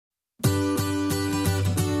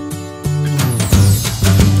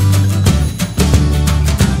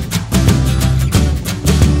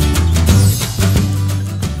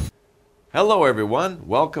Hello everyone,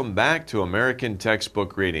 welcome back to American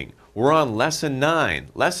Textbook Reading. We're on Lesson 9.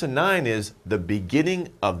 Lesson 9 is the beginning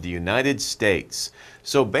of the United States.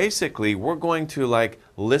 So basically we're going to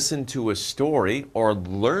listen to a story or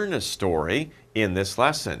learn a story in this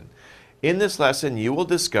lesson. In this lesson you will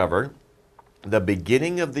discover the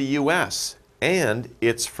beginning of the U.S. and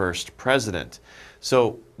its first president.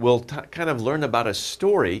 So we'll kind of learn about a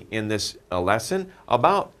story in this lesson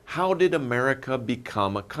about how did America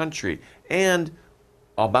become a country and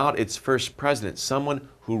about its first president, someone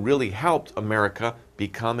who really helped America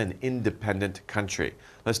become an independent country.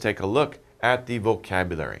 Let's take a look at the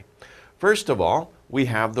vocabulary. First of all, we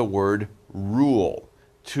have the word rule.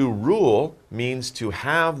 To rule means to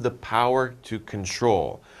have the power to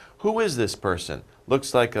control. Who is this person?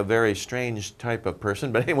 Looks like a very strange type of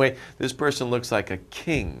person, but anyway, this person looks like a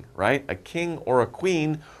king, right? A king or a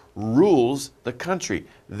queen rules the country.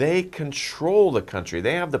 They control the country.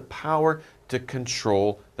 They have the power to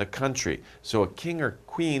control the country. So a king or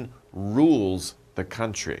queen rules the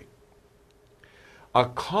country. A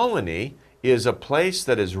colony is a place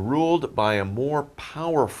that is ruled by a more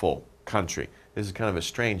powerful country. This is kind of a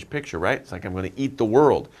strange picture, right? It's like I'm going to eat the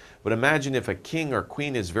world. But imagine if a king or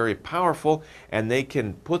queen is very powerful and they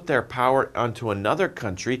can put their power onto another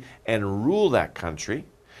country and rule that country.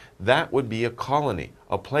 That would be a colony,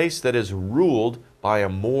 a place that is ruled by a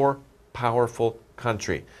more powerful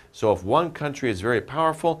country. So if one country is very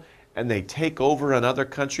powerful and they take over another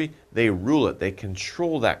country, they rule it, they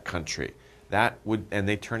control that country. And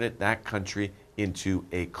they turn that country into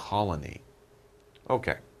a colony.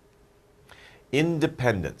 Okay.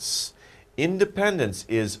 Independence. Independence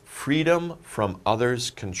is freedom from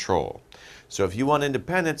others' control. So if you want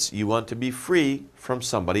independence, you want to be free from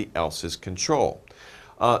somebody else's control.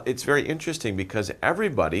 It's very interesting because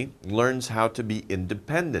everybody learns how to be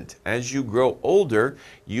independent. As you grow older,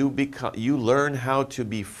 you learn how to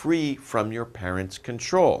be free from your parents'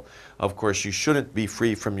 control. Of course, you shouldn't be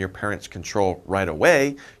free from your parents' control right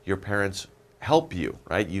away. Your parents help you,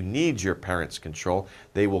 right? You need your parents' control.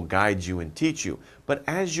 They will guide you and teach you. But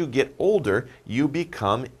as you get older, you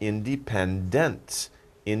become independent.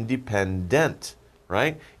 Independent,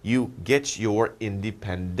 right? You get your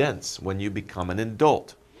independence when you become an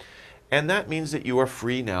adult. And that means that you are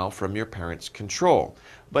free now from your parents' control.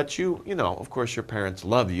 But you know, of course, your parents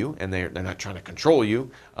love you and they're not trying to control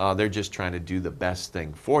you. They're just trying to do the best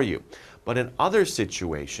thing for you. But in other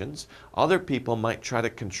situations, other people might try to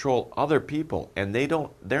control other people and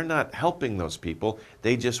they're not helping those people.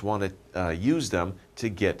 They just want to use them to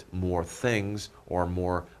get more things or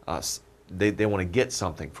more, they want to get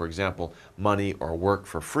something, for example, money or work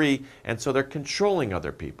for free, and so they're controlling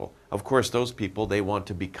other people. Of course, those people, they want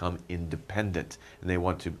to become independent and they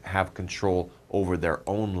want to have control over their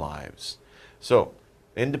own lives. So,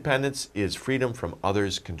 independence is freedom from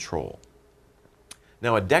others' control.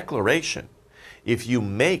 Now, a declaration, if you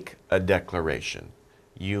make a declaration,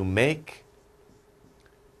 you make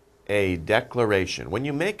a declaration. When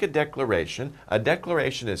you make a declaration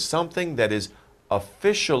is something that is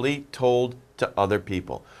officially told to other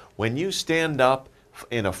people. When you stand up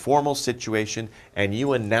in a formal situation and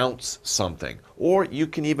you announce something, or you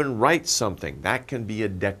can even write something, that can be a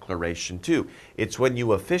declaration too. It's when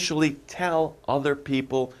you officially tell other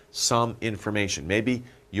people some information, maybe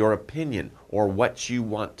your opinion or what you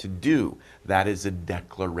want to do. That is a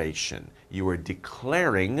declaration. You are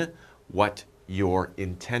declaring what your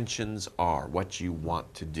intentions are, what you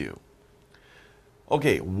want to do.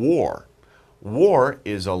 Okay, war. War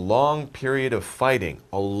is a long period of fighting,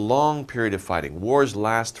 a long period of fighting. Wars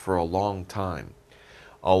last for a long time.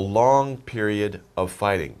 A long period of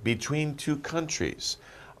fighting between two countries.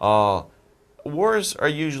 Wars are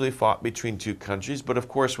usually fought between two countries, but of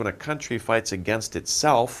course when a country fights against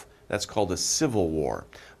itself, that's called a civil war.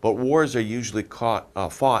 But wars are usually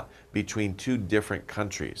fought between two different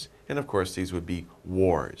countries. And of course these would be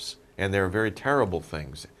wars. And they're very terrible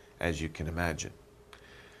things, as you can imagine.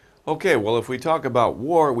 Okay, well, if we talk about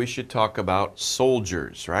war, we should talk about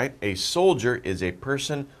soldiers, right? A soldier is a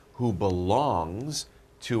person who belongs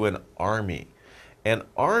to an army. An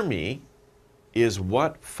army is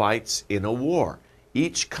what fights in a war.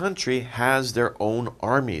 Each country has their own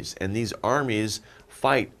armies, and these armies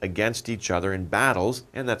fight against each other in battles,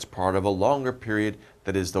 and that's part of a longer period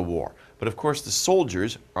that is the war. But of course, the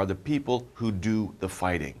soldiers are the people who do the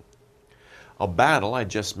fighting. A battle, I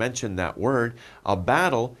just mentioned that word, a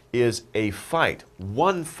battle is a fight,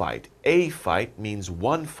 one fight. A fight means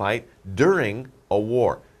one fight during a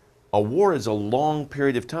war. A war is a long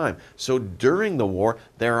period of time. So during the war,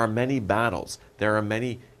 there are many battles. There are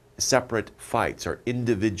many separate fights or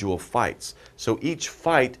individual fights. So each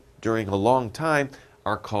fight during a long time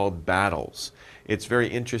are called battles. It's very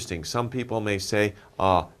interesting. Some people may say,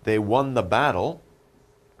 they won the battle.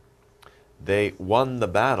 They won the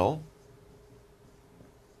battle,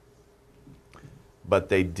 but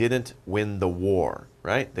they didn't win the war,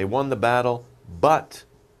 right? They won the battle, but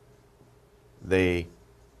they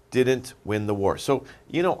didn't win the war. So,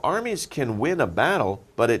 you know, armies can win a battle,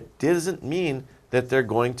 but it doesn't mean that they're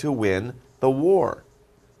going to win the war.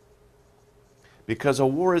 Because a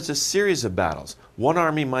war is a series of battles. One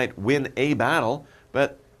army might win a battle,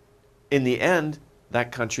 but in the end,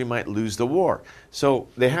 that country might lose the war. So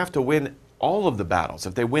they have to win all of the battles.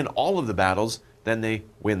 If they win all of the battles, then they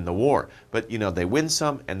win the war. But, you know, they win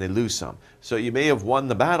some and they lose some. So you may have won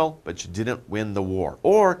the battle, but you didn't win the war.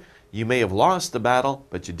 Or you may have lost the battle,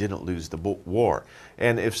 but you didn't lose the war.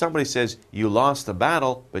 And if somebody says you lost the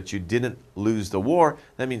battle, but you didn't lose the war,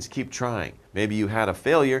 that means keep trying. Maybe you had a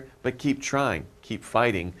failure, but keep trying, keep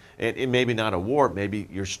fighting. It may be not a war, maybe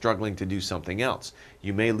you're struggling to do something else.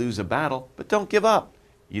 You may lose a battle, but don't give up.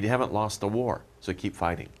 You haven't lost the war, so keep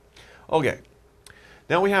fighting. Okay,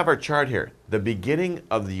 now we have our chart here, the beginning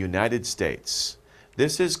of the United States.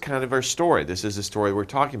 This is kind of our story. This is the story we're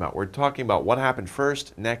talking about. We're talking about what happened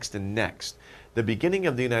first, next, and next. The beginning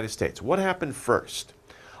of the United States. What happened first?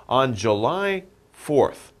 On July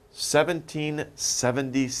 4th,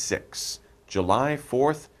 1776, July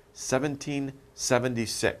 4th,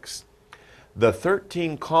 1776, the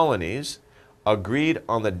 13 colonies agreed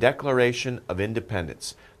on the Declaration of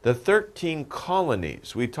Independence. The 13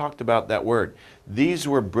 colonies, we talked about that word. These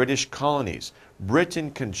were British colonies. Britain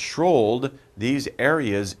controlled these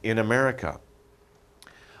areas in America.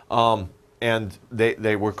 And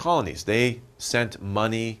they were colonies. They sent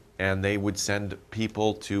money and they would send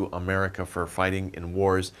people to America for fighting in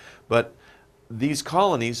wars. But these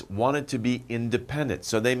colonies wanted to be independent,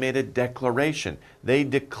 so they made a declaration. They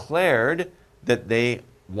declared that they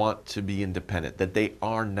want to be independent, that they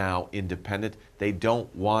are now independent. They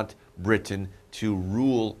don't want Britain to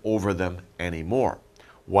rule over them anymore.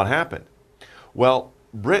 What happened? Well,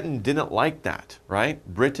 Britain didn't like that, right?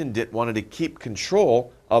 Britain wanted to keep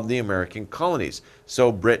control of the American colonies.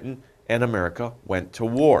 So Britain and America went to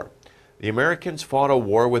war. The Americans fought a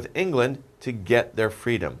war with England to get their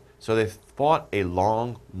freedom. So they fought a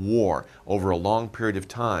long war over a long period of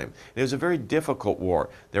time. It was a very difficult war.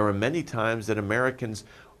 There were many times that Americans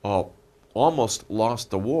almost lost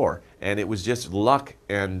the war, and it was just luck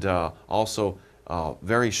and also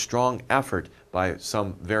very strong effort by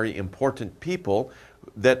some very important people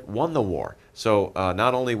that won the war. So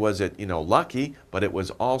not only was it, lucky, but it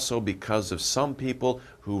was also because of some people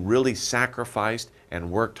who really sacrificed and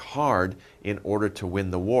worked hard in order to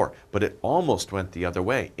win the war. But it almost went the other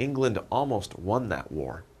way. England almost won that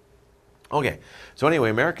war. Okay, so anyway,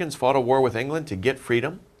 Americans fought a war with England to get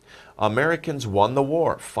freedom. Americans won the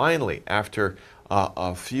war, finally, after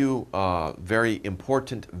a few very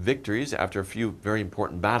important victories, after a few very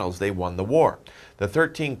important battles, they won the war. The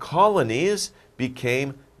 13 colonies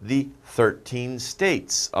became the 13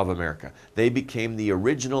 states of America. They became the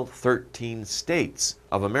original 13 states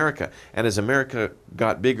of America. And as America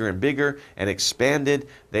got bigger and bigger and expanded,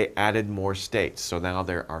 they added more states. So now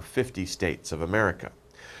there are 50 states of America.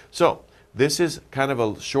 So this is kind of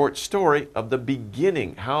a short story of the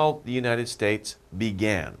beginning, how the United States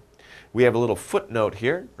began. We have a little footnote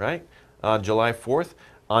here, right? On July 4th.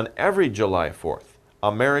 On every July 4th,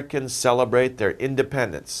 Americans celebrate their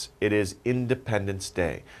independence. It is Independence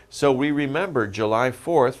Day. So we remember July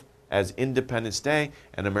 4th as Independence Day,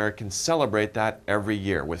 and Americans celebrate that every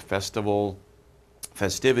year with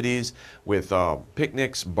festivities, with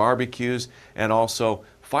picnics, barbecues, and also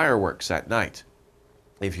fireworks at night.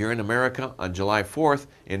 If you're in America on July 4th,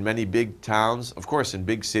 in many big towns, of course in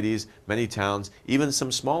big cities, many towns, even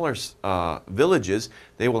some smaller villages,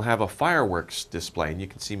 they will have a fireworks display, and you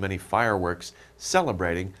can see many fireworks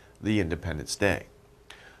celebrating the Independence Day.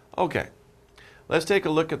 Okay, let's take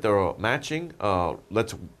a look at the matching.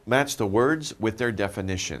 Let's match the words with their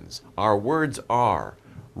definitions. Our words are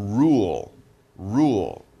rule,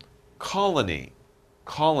 rule, colony,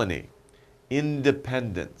 colony,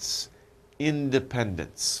 independence,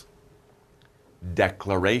 independence,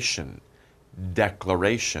 declaration,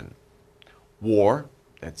 declaration, war,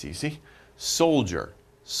 that's easy, soldier,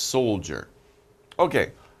 soldier.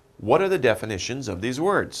 Okay, what are the definitions of these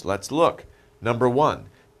words? Let's look. Number one,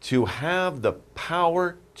 to have the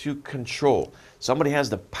power to control. Somebody has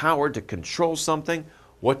the power to control something.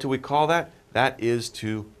 What do we call that? That is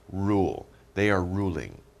to rule. They are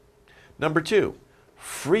ruling. Number two,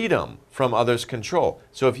 freedom from others' control.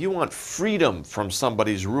 So if you want freedom from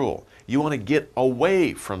somebody's rule, you want to get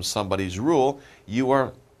away from somebody's rule, you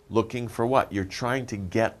are looking for what? You're trying to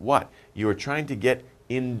get what? You are trying to get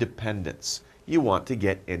independence. You want to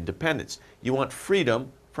get independence. You want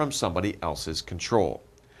freedom from somebody else's control.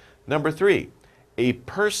 Number 3, a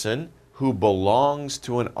person who belongs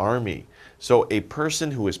to an army. So a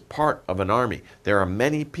person who is part of an army. There are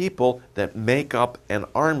many people that make up an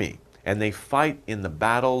army, and they fight in the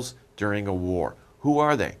battles during a war. Who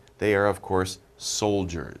are they? They are, of course,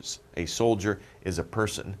 soldiers. A soldier is a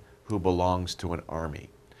person who belongs to an army.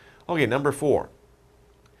 Okay, number 4,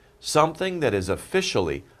 something that is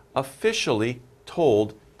officially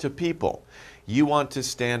told to people. You want to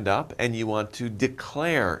stand up and you want to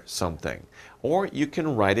declare something. Or you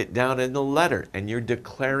can write it down in a letter and you're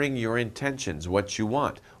declaring your intentions, what you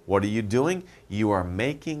want. What are you doing? You are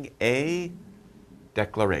making a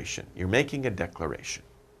declaration. You're making a declaration.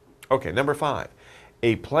 Okay, number 5,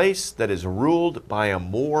 a place that is ruled by a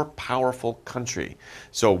more powerful country.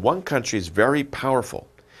 So one country is very powerful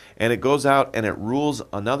and it goes out and it rules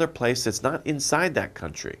another place that's not inside that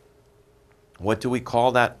country. What do we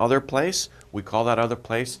call that other place? We call that other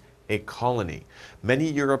place a colony. Many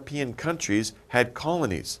European countries had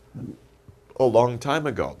colonies a long time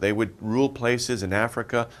ago. They would rule places in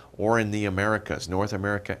Africa or in the Americas, North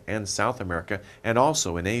America and South America, and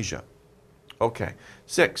also in Asia. Okay,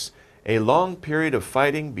 6, a long period of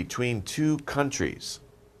fighting between two countries.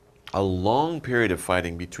 A long period of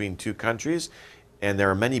fighting between two countries, and there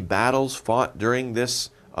are many battles fought during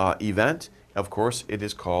this event. Of course, it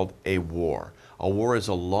is called a war. A war is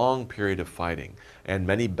a long period of fighting, and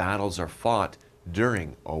many battles are fought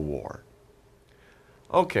during a war.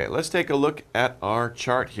 Okay, let's take a look at our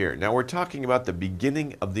chart here. Now we're talking about the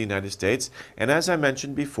beginning of the United States, and as I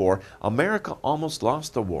mentioned before, America almost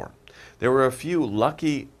lost the war. There were a few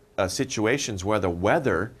lucky situations where the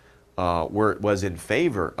weather was in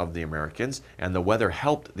favor of the Americans, and the weather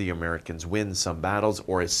helped the Americans win some battles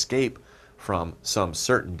or escape from some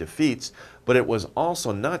certain defeats. But it was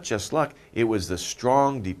also not just luck, it was the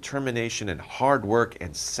strong determination and hard work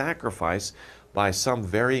and sacrifice by some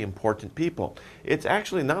very important people. It's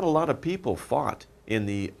actually not a lot of people fought in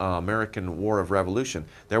the American War of Revolution.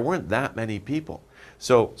 There weren't that many people.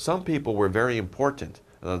 So some people were very important.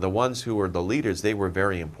 The ones who were the leaders, they were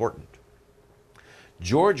very important.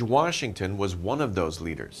 George Washington was one of those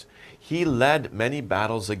leaders. He led many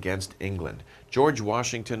battles against England. George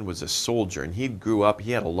Washington was a soldier, and he grew up,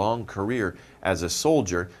 he had a long career as a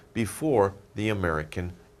soldier before the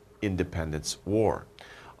American Independence War,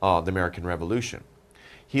 the American Revolution.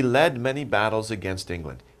 He led many battles against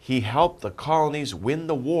England. He helped the colonies win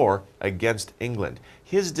the war against England.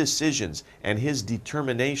 His decisions and his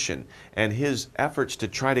determination and his efforts to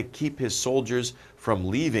try to keep his soldiers from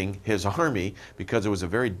leaving his army, because it was a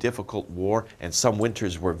very difficult war and some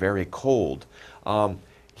winters were very cold.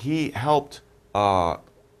 He helped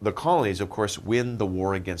the colonies, of course, win the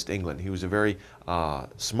war against England. He was a very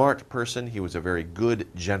smart person. He was a very good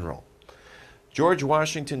general. George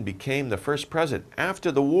Washington became the first president. After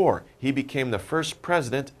the war, he became the first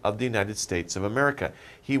president of the United States of America.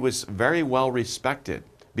 He was very well respected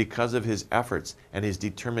because of his efforts and his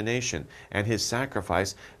determination and his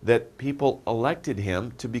sacrifice, that people elected him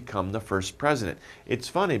to become the first president. It's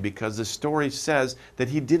funny because the story says that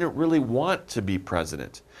he didn't really want to be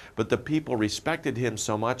president, but the people respected him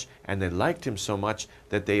so much and they liked him so much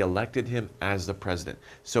that they elected him as the president.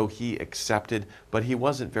 So he accepted, but he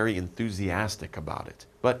wasn't very enthusiastic about it.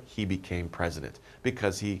 But he became president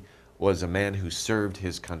because he was a man who served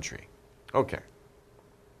his country. Okay.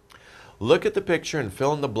 Look at the picture and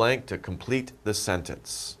fill in the blank to complete the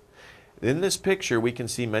sentence. In this picture, we can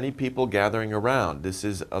see many people gathering around. This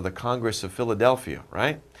is the Congress of Philadelphia,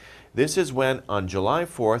 right? This is when, on July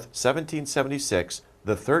 4th, 1776,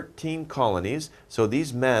 the 13 colonies, so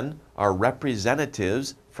these men are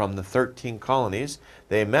representatives from the 13 colonies,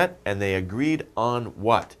 they met and they agreed on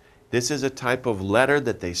what? This is a type of letter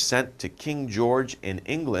that they sent to King George in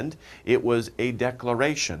England. It was a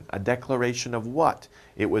declaration. A declaration of what?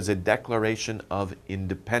 It was a declaration of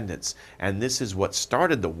independence. And this is what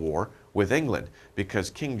started the war with England, because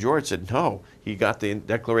King George said no. He got the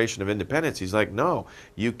Declaration of Independence. He's like, no,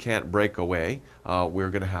 you can't break away. We're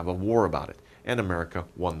going to have a war about it. And America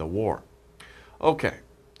won the war. Okay,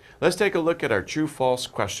 let's take a look at our true-false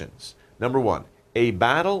questions. Number 1. A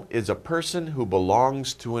battle is a person who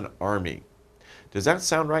belongs to an army. Does that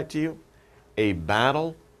sound right to you? A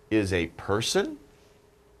battle is a person?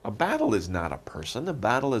 A battle is not a person. A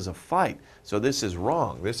battle is a fight. So this is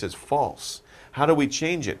wrong. This is false. How do we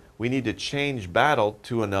change it? We need to change battle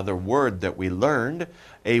to another word that we learned.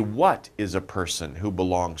 A what is a person who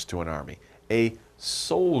belongs to an army? A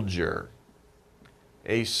soldier.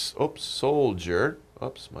 Soldier.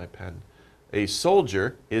 oops, my pen. A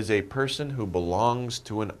soldier is a person who belongs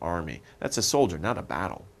to an army. That's a soldier, not a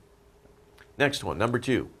battle. Next one, number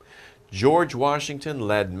 2. George Washington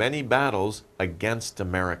led many battles against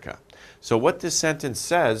America. So what this sentence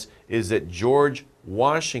says is that George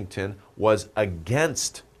Washington was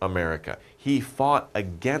against America. He fought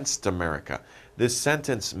against America. This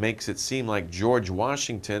sentence makes it seem like George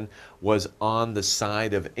Washington was on the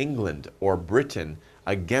side of England or Britain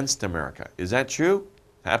against America. Is that true?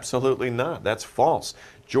 Absolutely not. That's false.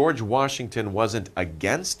 George Washington wasn't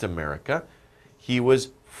against America. He was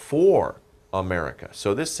for America.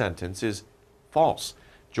 So this sentence is false.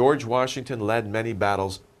 George Washington led many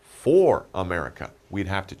battles for America. We'd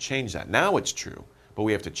have to change that. Now it's true, but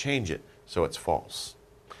we have to change it, so it's false.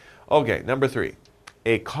 Okay, number 3.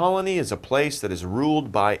 A colony is a place that is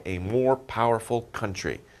ruled by a more powerful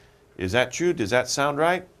country. Is that true? Does that sound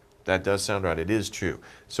right? That does sound right. It is true.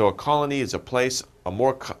 So a colony is a place, a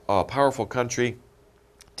more powerful country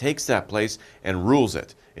takes that place and rules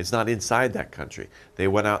it. It's not inside that country. They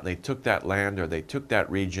went out and they took that land or they took that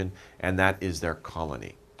region, and that is their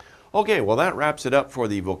colony. Okay, well that wraps it up for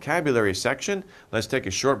the vocabulary section. Let's take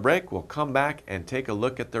a short break. We'll come back and take a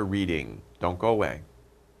look at the reading. Don't go away.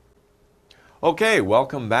 Okay,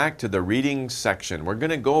 welcome back to the reading section. We're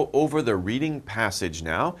going to go over the reading passage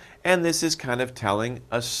now, and this is kind of telling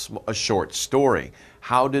a short story.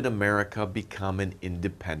 How did America become an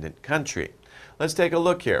independent country? Let's take a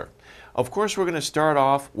look here. Of course, we're going to start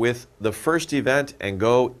off with the first event and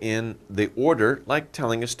go in the order like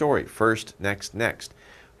telling a story. First, next, next.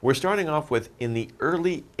 We're starting off with in the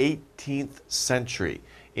early 18th century.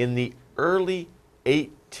 In the early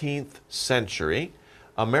 18th century,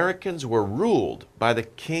 Americans were ruled by the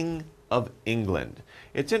King of England.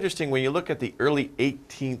 It's interesting when you look at the early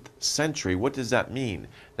 18th century, what does that mean?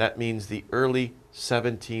 That means the early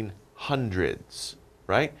 1700s,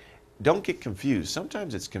 right? Don't get confused.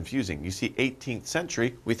 Sometimes it's confusing. You see 18th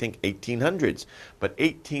century, we think 1800s, but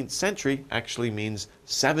 18th century actually means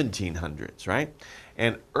 1700s, right?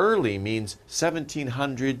 And early means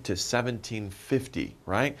 1700 to 1750,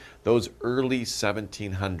 right? Those early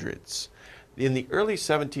 1700s. In the early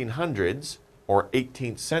 1700s, or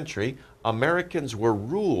 18th century, Americans were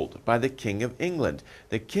ruled by the King of England.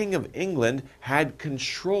 The King of England had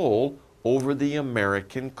control over the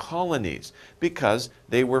American colonies because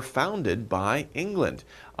they were founded by England.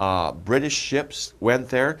 British ships went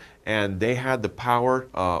there and they had the power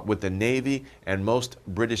with the Navy, and most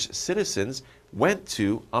British citizens went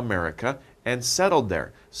to America and settled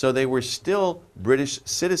there. So they were still British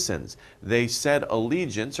citizens. They said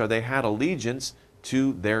allegiance, or they had allegiance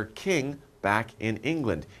to their king back in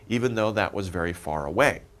England, even though that was very far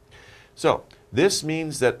away. So this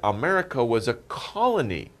means that America was a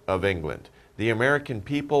colony of England. The American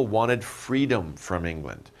people wanted freedom from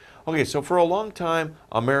England. Okay, so for a long time,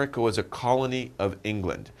 America was a colony of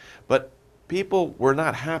England. But people were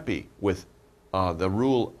not happy with the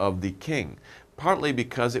rule of the king, partly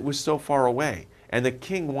because it was so far away. And the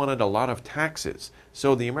king wanted a lot of taxes.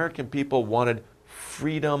 So the American people wanted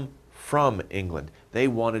freedom from England. They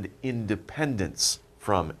wanted independence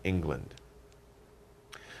from England.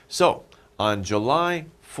 So on July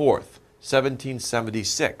 4th,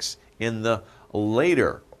 1776, in the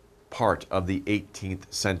later part of the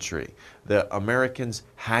 18th century, the Americans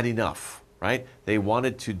had enough, right? They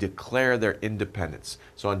wanted to declare their independence.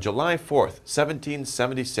 So on July 4th,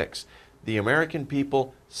 1776, the American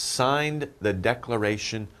people signed the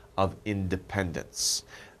Declaration of Independence.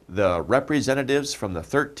 The representatives from the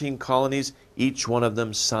 13 colonies, each one of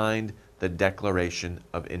them signed the Declaration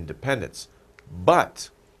of Independence. But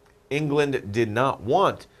England did not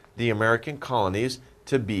want the American colonies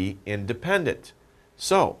to be independent.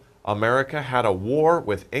 So America had a war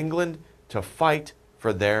with England to fight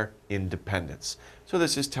for their independence. So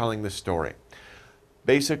this is telling the story.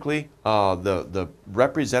 Basically, the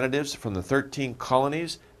representatives from the 13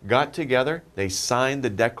 colonies got together. They signed the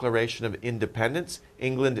Declaration of Independence.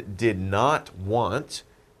 England didn't want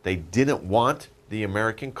the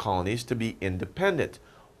American colonies to be independent.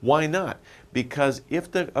 Why not? Because if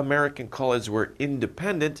the American colonies were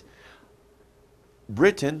independent,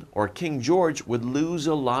 Britain or King George would lose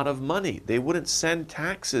a lot of money. They wouldn't send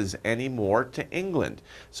taxes anymore to England.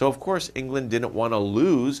 So of course England didn't want to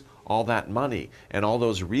lose all that money and all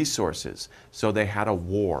those resources. So they had a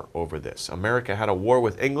war over this. America had a war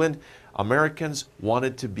with England. Americans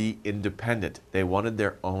wanted to be independent. They wanted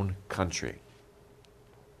their own country.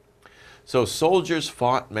 So soldiers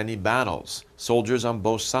fought many battles. Soldiers on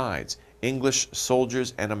both sides. English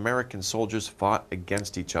soldiers and American soldiers fought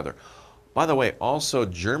against each other. By the way, also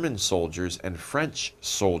German soldiers and French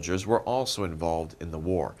soldiers were also involved in the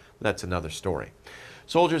war. That's another story.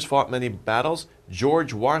 Soldiers fought many battles.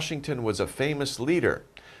 George Washington was a famous leader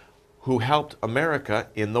who helped America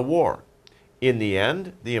in the war. In the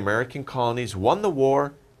end, the American colonies won the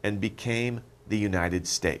war and became the United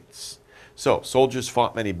States. So, soldiers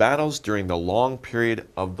fought many battles during the long period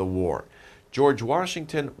of the war. George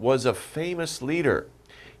Washington was a famous leader.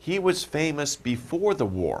 He was famous before the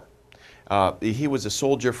war. He was a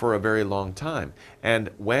soldier for a very long time. And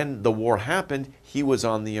when the war happened, he was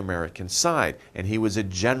on the American side, and he was a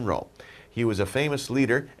general. He was a famous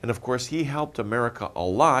leader, and of course, he helped America a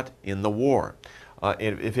lot in the war.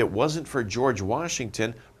 And if it wasn't for George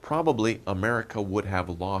Washington, probably America would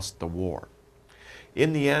have lost the war.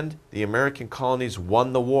 In the end, the American colonies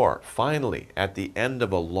won the war, finally, at the end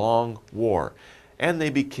of a long war, and they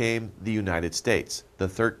became the United States, the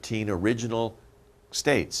 13 original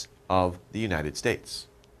states of the United States.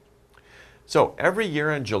 So every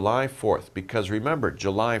year on July 4th, because remember,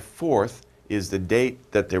 July 4th is the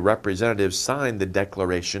date that the representatives signed the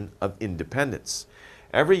Declaration of Independence.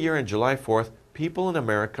 Every year on July 4th, people in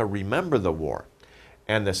America remember the war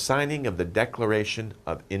and the signing of the Declaration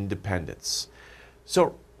of Independence.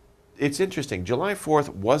 So it's interesting, July 4th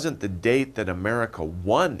wasn't the date that America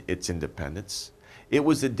won its independence. It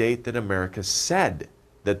was the date that America said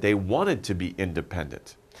that they wanted to be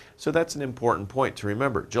independent. So that's an important point to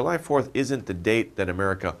remember. July 4th isn't the date that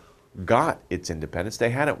America got its independence.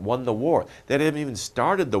 They hadn't won the war. They hadn't even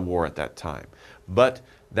started the war at that time. But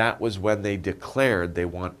that was when they declared they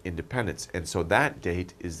want independence. And so that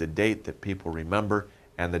date is the date that people remember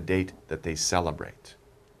and the date that they celebrate.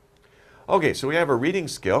 Okay, so we have a reading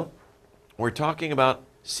skill. We're talking about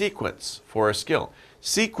sequence for a skill.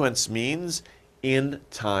 Sequence means in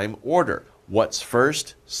time order. What's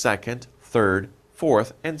first, second, third,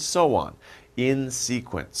 fourth, and so on, in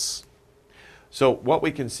sequence. So what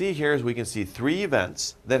we can see here is we can see three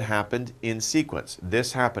events that happened in sequence.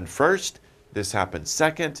 This happened first, this happened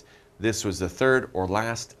second, this was the third or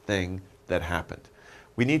last thing that happened.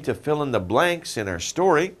 We need to fill in the blanks in our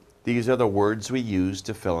story. These are the words we use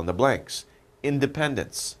to fill in the blanks.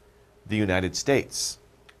 Independence, the United States,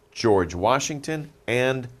 George Washington,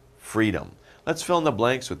 and freedom. Let's fill in the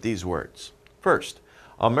blanks with these words. First,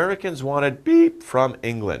 Americans wanted beep from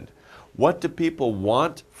England. What do people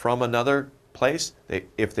want from another place?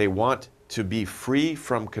 If they want to be free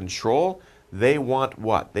from control, they want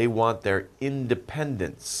what? They want their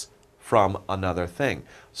independence from another thing.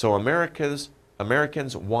 So Americans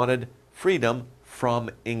wanted freedom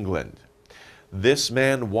from England. This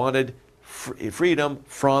man wanted freedom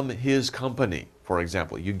from his company. For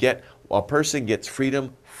example, a person gets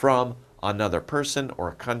freedom from another person or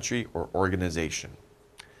a country or organization.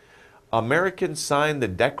 Americans signed the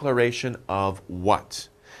Declaration of what?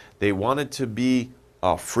 They wanted to be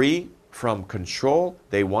free from control.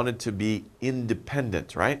 They wanted to be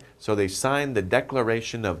independent, right? So they signed the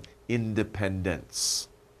Declaration of Independence.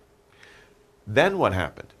 Then what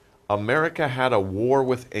happened? America had a war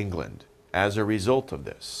with England as a result of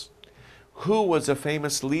this. Who was a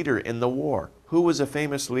famous leader in the war? Who was a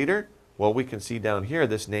famous leader? Well, we can see down here,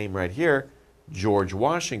 this name right here, George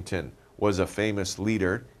Washington was a famous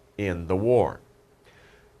leader in the war.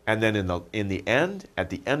 And then in the end, at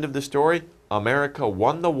the end of the story, America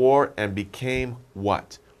won the war and became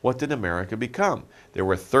what? What did America become? There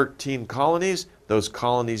were 13 colonies. Those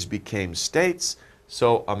colonies became states.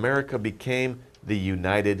 So America became the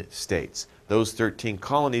United States. Those 13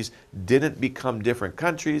 colonies didn't become different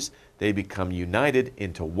countries. They become united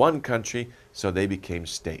into one country, so they became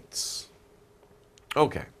states.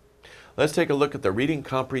 Okay, let's take a look at the reading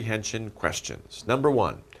comprehension questions. Number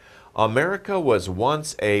 1. America was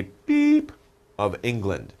once a beep of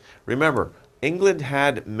England. Remember, England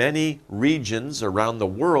had many regions around the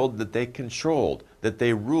world that they controlled, that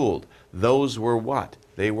they ruled. Those were what?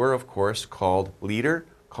 They were, of course, called leader,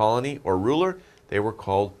 colony, or ruler. They were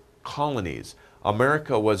called colonies.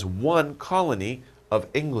 America was one colony of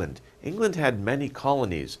England. England had many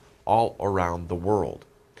colonies all around the world.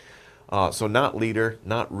 So not leader,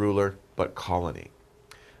 not ruler, but colony.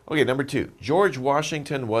 Okay, number 2. George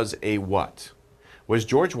Washington was a what? Was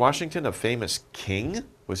George Washington a famous king?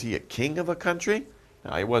 Was he a king of a country?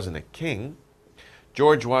 No, he wasn't a king.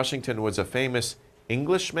 George Washington was a famous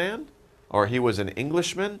Englishman, or he was an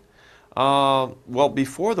Englishman. Well,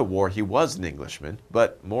 before the war, he was an Englishman,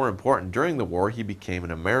 but more important, during the war, he became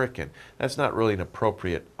an American. That's not really an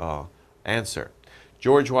appropriate answer.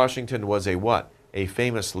 George Washington was a what? A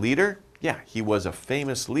famous leader? Yeah, he was a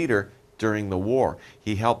famous leader during the war.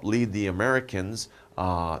 He helped lead the Americans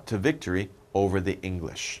to victory over the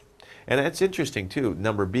English. And that's interesting too,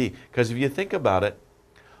 number B, because if you think about it,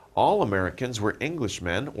 all Americans were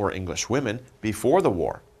Englishmen or English women before the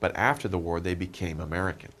war, but after the war they became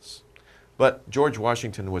Americans. But George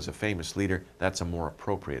Washington was a famous leader. That's a more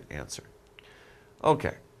appropriate answer.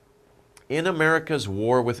 Okay. In America's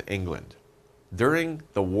war with England, during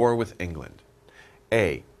the war with England,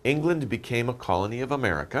 A, England became a colony of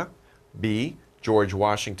America. B, George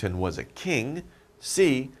Washington was a king.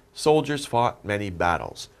 C, soldiers fought many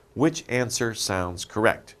battles. Which answer sounds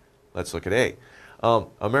correct? Let's look at A.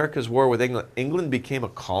 America's war with England. England became a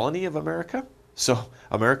colony of America? So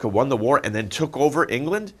America won the war and then took over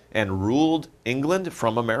England and ruled England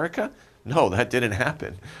from America? No, that didn't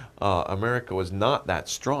happen. America was not that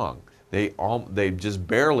strong. They just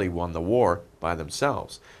barely won the war by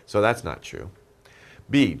themselves. So that's not true.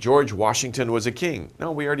 B, George Washington was a king.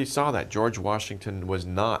 No, we already saw that. George Washington was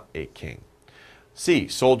not a king. C,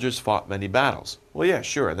 soldiers fought many battles. Well, yeah,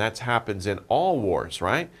 sure, and that happens in all wars,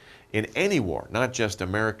 right? In any war, not just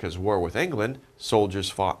America's war with England, soldiers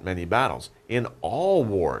fought many battles. In all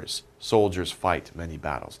wars, soldiers fight many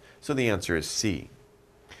battles. So the answer is C.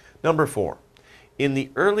 Number 4. In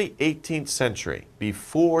the early 18th century,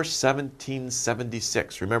 before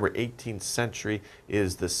 1776, remember 18th century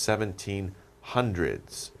is the 1700s.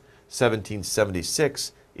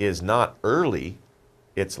 1776 is not early,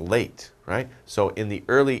 it's late, right? So in the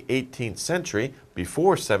early 18th century,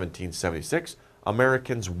 before 1776,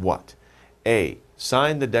 Americans what? A,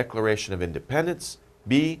 signed the Declaration of Independence.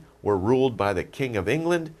 B, were ruled by the King of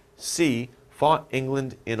England. C, fought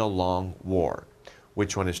England in a long war.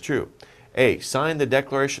 Which one is true? A, signed the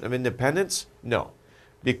Declaration of Independence? No,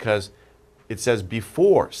 because it says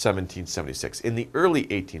before 1776, in the early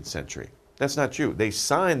 18th century. That's not true. They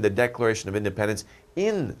signed the Declaration of Independence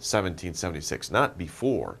in 1776, not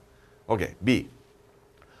before. Okay, B,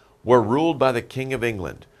 were ruled by the King of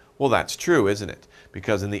England. Well, that's true, isn't it?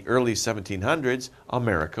 Because in the early 1700s,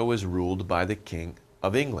 America was ruled by the King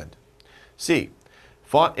of England. C,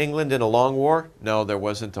 fought England in a long war? No, there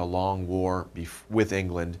wasn't a long war with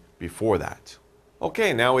England before that.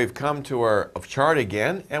 Okay, now we've come to our chart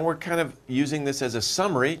again, and we're kind of using this as a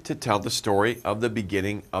summary to tell the story of the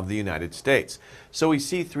beginning of the United States. So we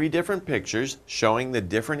see 3 different pictures showing the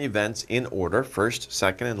different events in order, first,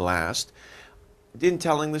 second, and last, in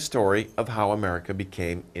telling the story of how America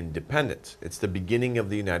became independent. It's the beginning of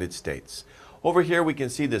the United States. Over here we can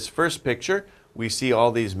see this first picture. We see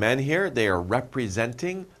all these men here. They are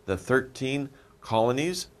representing the 13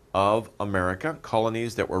 colonies of America,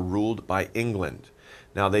 colonies that were ruled by England.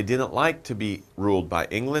 Now they didn't like to be ruled by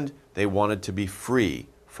England. They wanted to be free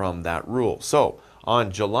from that rule. So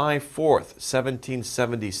on July 4th,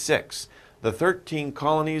 1776, the 13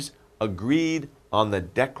 colonies agreed on the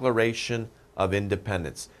Declaration of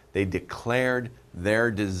Independence. They declared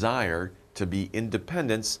their desire to be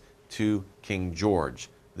independent to King George,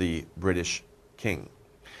 the British king.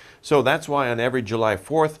 So that's why on every July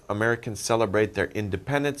 4th, Americans celebrate their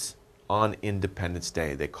independence on Independence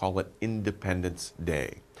Day. They call it Independence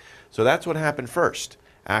Day. So that's what happened first.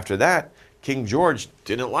 After that, King George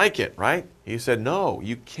didn't like it, right? He said, no,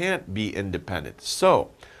 you can't be independent.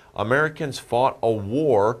 So Americans fought a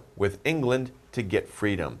war with England to get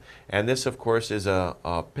freedom. And this, of course, is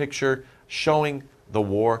a picture showing the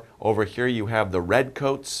war. Over here you have the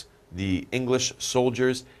redcoats, the English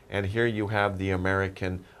soldiers, and here you have the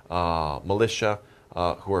American militia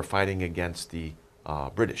who are fighting against the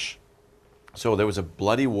British. So there was a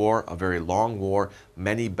bloody war, a very long war.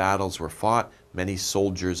 Many battles were fought. Many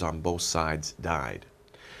soldiers on both sides died.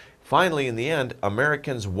 Finally, in the end,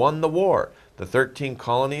 Americans won the war. The 13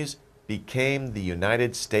 colonies became the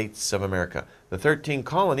United States of America. The 13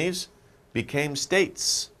 colonies became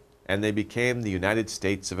states, and they became the United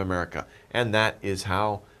States of America. And that is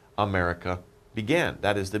how America began.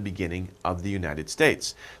 That is the beginning of the United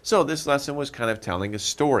States. So this lesson was kind of telling a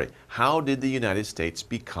story. How did the United States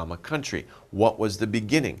become a country? What was the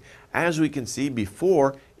beginning? As we can see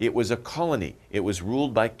before, it was a colony. It was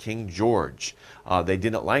ruled by King George. They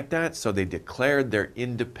didn't like that, so they declared their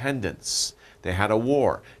independence. They had a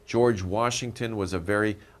war. George Washington was a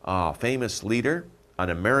very famous leader, an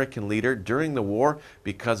American leader during the war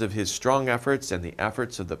because of his strong efforts and the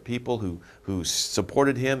efforts of the people who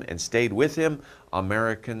supported him and stayed with him.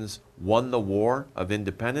 Americans won the war of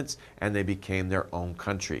independence and they became their own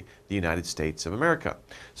country, the United States of America.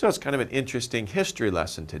 So it's kind of an interesting history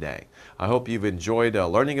lesson today. I hope you've enjoyed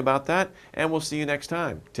learning about that, and we'll see you next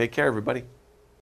time. Take care, everybody.